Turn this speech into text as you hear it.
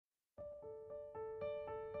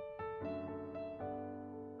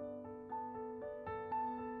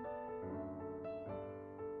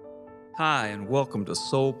Hi, and welcome to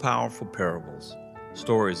So Powerful Parables,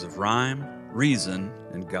 stories of rhyme, reason,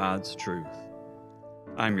 and God's truth.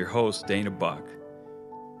 I'm your host, Dana Buck.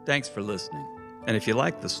 Thanks for listening. And if you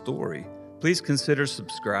like the story, please consider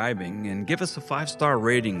subscribing and give us a 5-star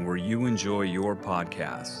rating where you enjoy your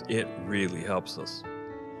podcasts. It really helps us.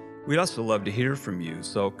 We'd also love to hear from you,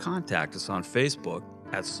 so contact us on Facebook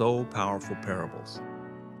at So Powerful Parables.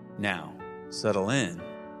 Now, settle in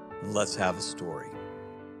and let's have a story.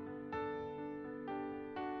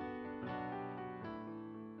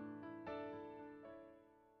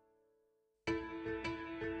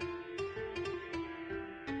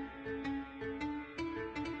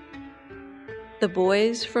 The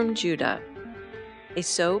Boys from Judah, a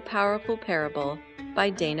So Powerful Parable by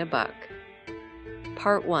Dana Buck.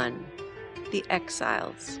 Part 1, The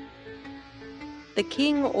Exiles. The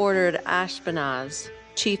king ordered Ashpenaz,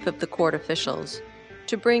 chief of the court officials,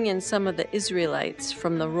 to bring in some of the Israelites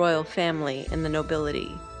from the royal family and the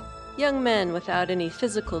nobility, young men without any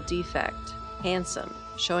physical defect, handsome,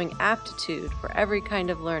 showing aptitude for every kind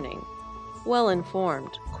of learning,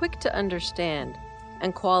 well-informed, quick to understand,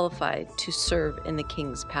 and qualified to serve in the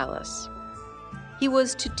king's palace. He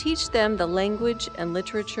was to teach them the language and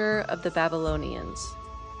literature of the Babylonians.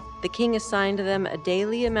 The king assigned them a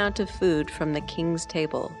daily amount of food from the king's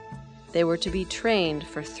table. They were to be trained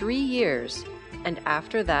for 3 years, and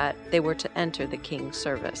after that they were to enter the king's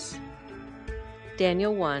service.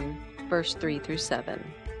 Daniel 1, verse 3 through 7.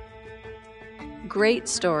 Great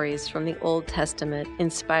stories from the Old Testament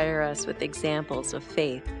inspire us with examples of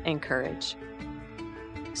faith and courage.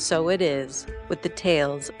 So it is with the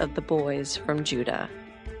tales of the boys from Judah.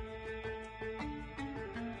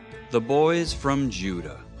 The Boys from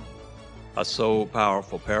Judah, a So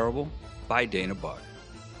Powerful Parable by Dana Buck.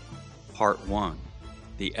 Part 1,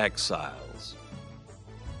 The Exiles.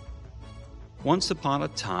 Once upon a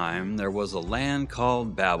time there was a land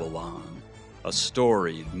called Babylon, a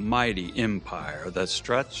storied, mighty empire that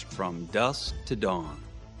stretched from dusk to dawn.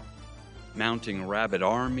 Mounting rabid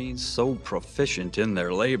armies so proficient in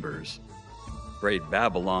their labors, great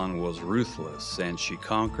Babylon was ruthless, and she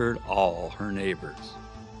conquered all her neighbors.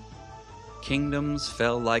 Kingdoms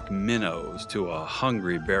fell like minnows to a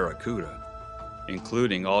hungry barracuda,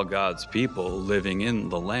 including all God's people living in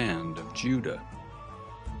the land of Judah.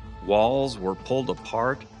 Walls were pulled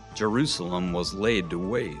apart, Jerusalem was laid to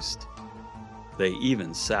waste. They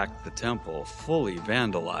even sacked the temple, fully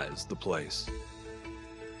vandalized the place.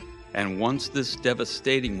 And once this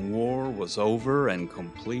devastating war was over and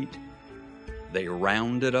complete, they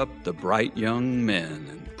rounded up the bright young men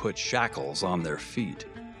and put shackles on their feet.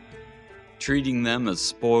 Treating them as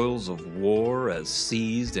spoils of war, as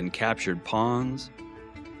seized and captured pawns,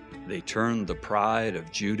 they turned the pride of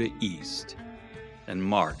Judah east and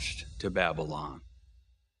marched to Babylon.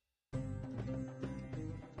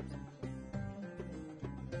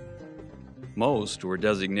 Most were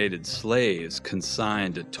designated slaves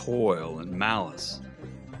consigned to toil and malice,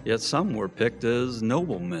 yet some were picked as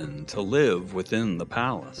noblemen to live within the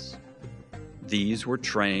palace. These were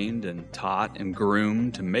trained and taught and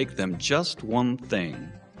groomed to make them just one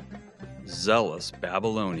thing: zealous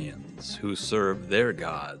Babylonians who served their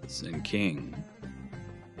gods and king.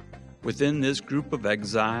 Within this group of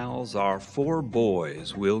exiles are 4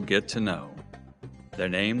 boys we'll get to know. Their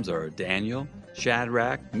names are Daniel,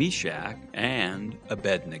 Shadrach, Meshach, and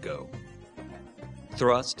Abednego.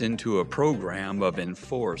 Thrust into a program of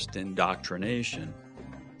enforced indoctrination,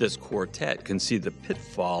 this quartet can see the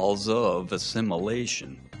pitfalls of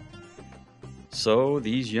assimilation. So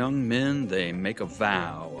these young men, they make a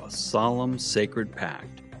vow, a solemn sacred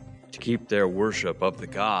pact, to keep their worship of the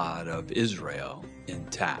God of Israel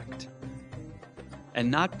intact, and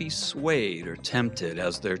not be swayed or tempted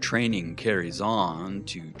as their training carries on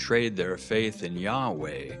to trade their faith in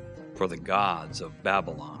Yahweh for the gods of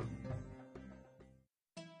Babylon.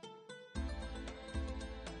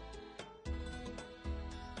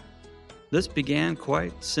 This began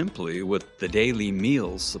quite simply with the daily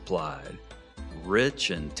meals supplied: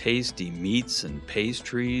 rich and tasty meats and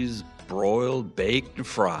pastries, broiled, baked, and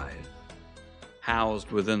fried.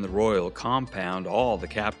 Housed within the royal compound, all the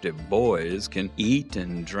captive boys can eat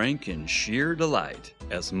and drink in sheer delight,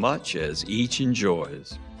 as much as each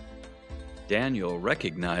enjoys. Daniel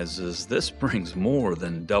recognizes this brings more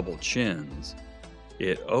than double chins.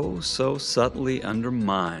 It oh so subtly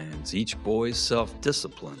undermines each boy's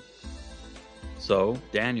self-discipline. So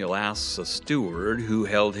Daniel asks a steward who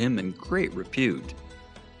held him in great repute,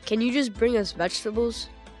 "Can you just bring us vegetables,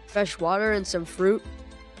 fresh water, and some fruit?"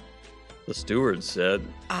 The steward said,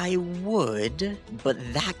 "I would, but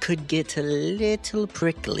that could get a little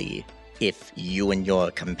prickly. if you and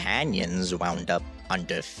your companions wound up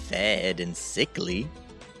underfed and sickly.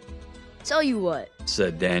 Tell you what,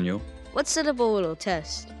 said Daniel. let's set up a little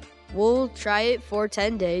test. We'll try it for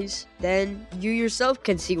 10 days, then you yourself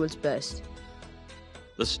can see what's best.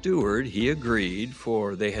 The steward, he agreed,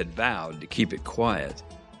 for they had vowed to keep it quiet.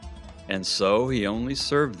 And so he only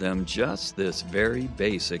served them just this very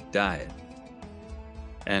basic diet.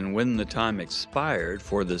 And when the time expired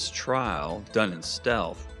for this trial done in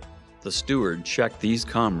stealth, the steward checked these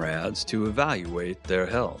comrades to evaluate their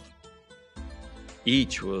health.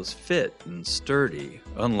 Each was fit and sturdy,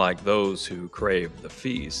 unlike those who craved the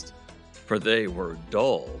feast, for they were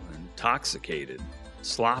dull, intoxicated,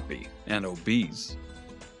 sloppy, and obese.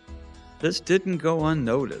 This didn't go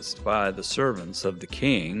unnoticed by the servants of the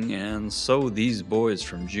king, and so these boys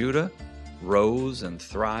from Judah rose and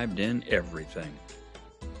thrived in everything.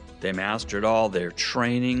 They mastered all their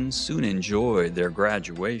training, soon enjoyed their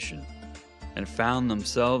graduation, and found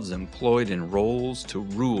themselves employed in roles to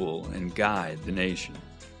rule and guide the nation.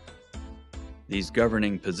 These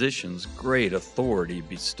governing positions great authority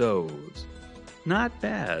bestows. Not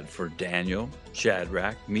bad for Daniel,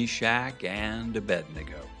 Shadrach, Meshach, and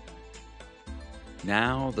Abednego.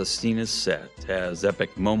 Now the scene is set as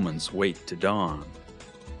epic moments wait to dawn,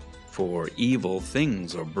 for evil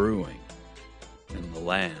things are brewing in the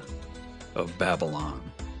land of Babylon.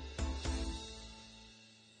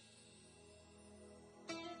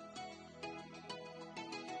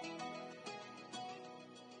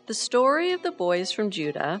 The story of the boys from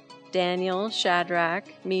Judah, Daniel, Shadrach,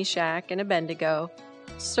 Meshach, and Abednego,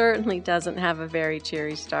 certainly doesn't have a very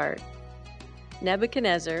cheery start.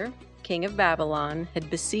 Nebuchadnezzar, king of Babylon, had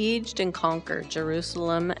besieged and conquered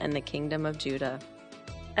Jerusalem and the kingdom of Judah.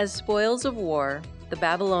 As spoils of war, the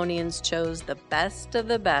Babylonians chose the best of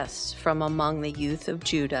the best from among the youth of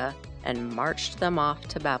Judah and marched them off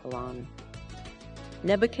to Babylon.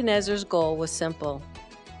 Nebuchadnezzar's goal was simple: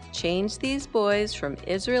 change these boys from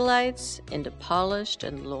Israelites into polished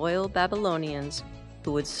and loyal Babylonians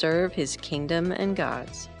who would serve his kingdom and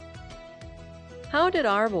gods. How did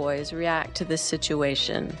our boys react to this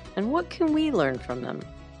situation, and what can we learn from them?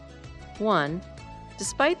 1.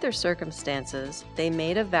 Despite their circumstances, they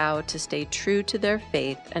made a vow to stay true to their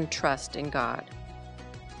faith and trust in God.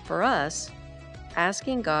 For us,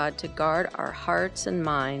 asking God to guard our hearts and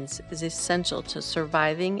minds is essential to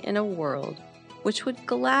surviving in a world which would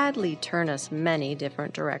gladly turn us many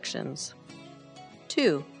different directions.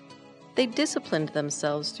 2. They disciplined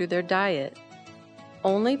themselves through their diet,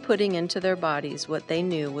 only putting into their bodies what they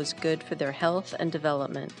knew was good for their health and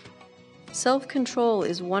development. Self-control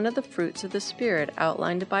is one of the fruits of the Spirit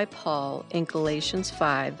outlined by Paul in Galatians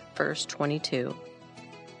 5, verse 22.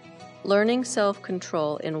 Learning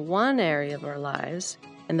self-control in one area of our lives,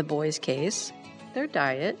 in the boys' case, their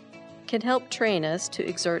diet, can help train us to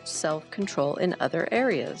exert self-control in other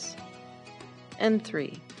areas. And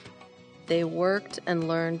 3. They worked and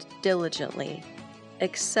learned diligently,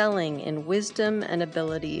 excelling in wisdom and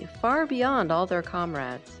ability far beyond all their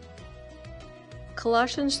comrades.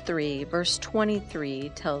 Colossians 3, verse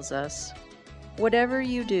 23 tells us, "Whatever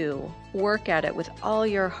you do, work at it with all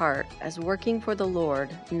your heart, as working for the Lord,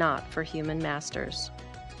 not for human masters."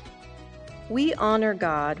 We honor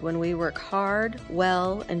God when we work hard,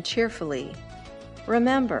 well, and cheerfully.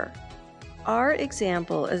 Remember, our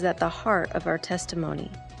example is at the heart of our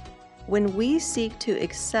testimony. When we seek to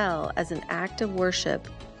excel as an act of worship,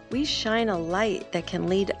 we shine a light that can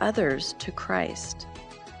lead others to Christ.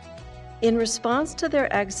 In response to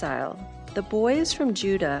their exile, the boys from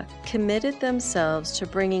Judah committed themselves to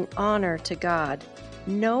bringing honor to God,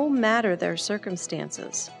 no matter their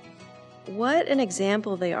circumstances. What an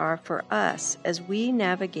example they are for us as we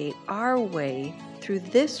navigate our way through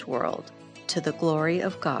this world to the glory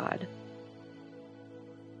of God.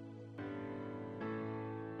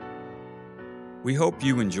 We hope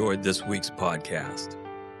you enjoyed this week's podcast.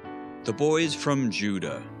 The Boys from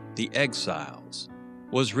Judah, The Exiles,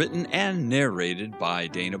 was written and narrated by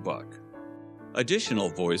Dana Buck. Additional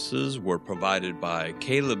voices were provided by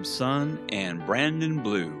Caleb Sun and Brandon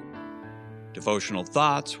Blue. Devotional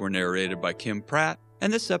Thoughts were narrated by Kim Pratt,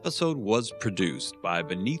 and this episode was produced by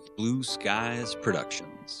Beneath Blue Skies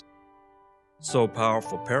Productions. So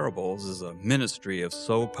Powerful Parables is a ministry of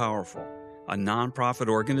So Powerful, a nonprofit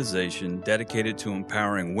organization dedicated to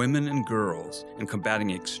empowering women and girls and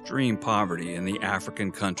combating extreme poverty in the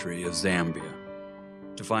African country of Zambia.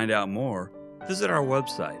 To find out more, visit our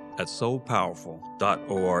website at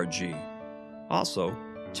sopowerful.org. Also,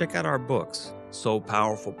 check out our books, So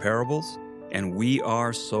Powerful Parables and We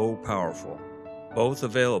Are So Powerful, both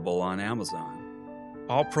available on Amazon.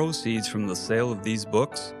 All proceeds from the sale of these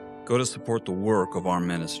books go to support the work of our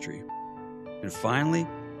ministry. And finally,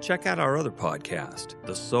 check out our other podcast,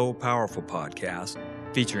 the So Powerful Podcast,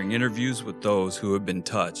 featuring interviews with those who have been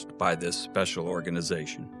touched by this special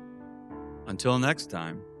organization. Until next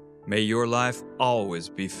time, may your life always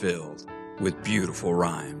be filled with beautiful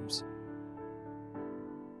rhymes.